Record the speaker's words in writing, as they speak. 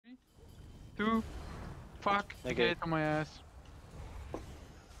2. Fuck, Negate. negate on my ass.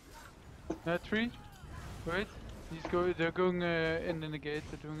 3. Wait, they're going in the negate,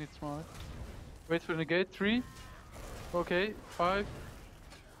 they're doing it smart. Wait for the negate, 3. Okay, 5,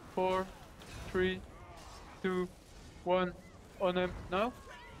 4, 3, 2, 1. On him, now?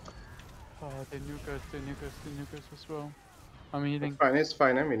 Oh, they nuke us, they nuke us as well. I'm healing. It's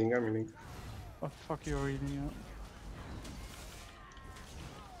fine, I'm healing. Oh, fuck, you're healing out.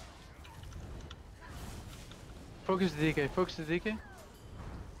 Focus the DK, focus the DK.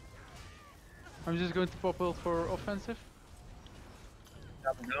 I'm just going to pop ult for offensive.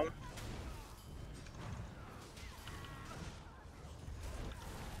 Down.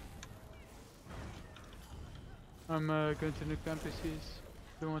 I'm going to nuke the NPCs.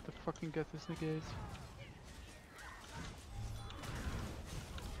 Don't want to fucking get this negate.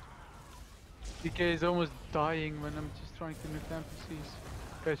 DK is almost dying when I'm just trying to nuke the NPCs.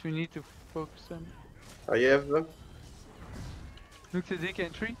 Guys, we need to focus them. I have Nuke the DK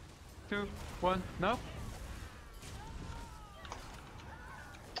in 3, 2, 1, now?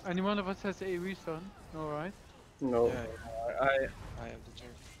 Any one of us has AoE stun? Alright. no. Yeah, I have the turn.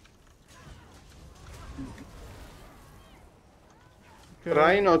 Okay.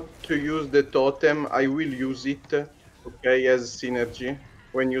 Try not to use the totem, I will use it, okay, as synergy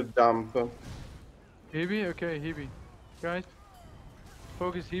when you dump. Hebe? Okay, Hebe. Guys,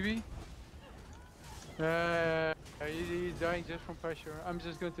 focus Hebe. He's dying just from pressure. I'm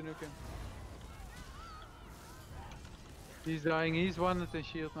just going to nuke him. He's dying. He's one at the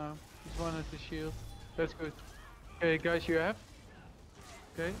shield now. He's one at the shield. That's good. Okay, guys, you have.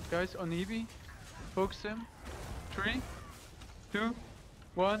 Okay, guys, on Hebe. Focus him. 3, 2,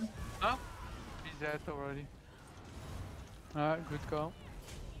 1. Now. He's dead already. Good call.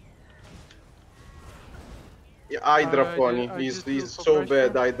 Yeah, Hydra pony, I he's just look for so pressure.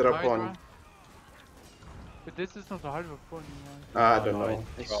 bad, Hydra pony. But this is not a Hydra pony, right? I don't know,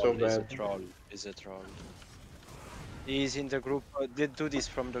 It's he's so He's bad. a troll. He's a troll. He's in the group. Did do this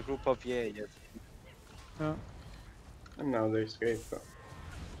from the group of yes. Yeah. And now they escape.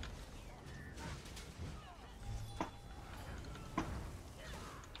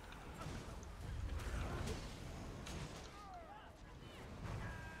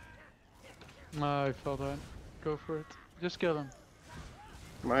 I felt that. Go for it. Just kill him.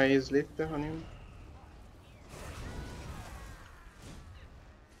 My is lit on him.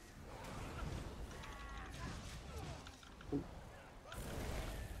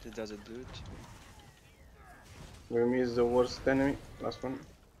 It doesn't do it. Grim is the worst enemy. Last one.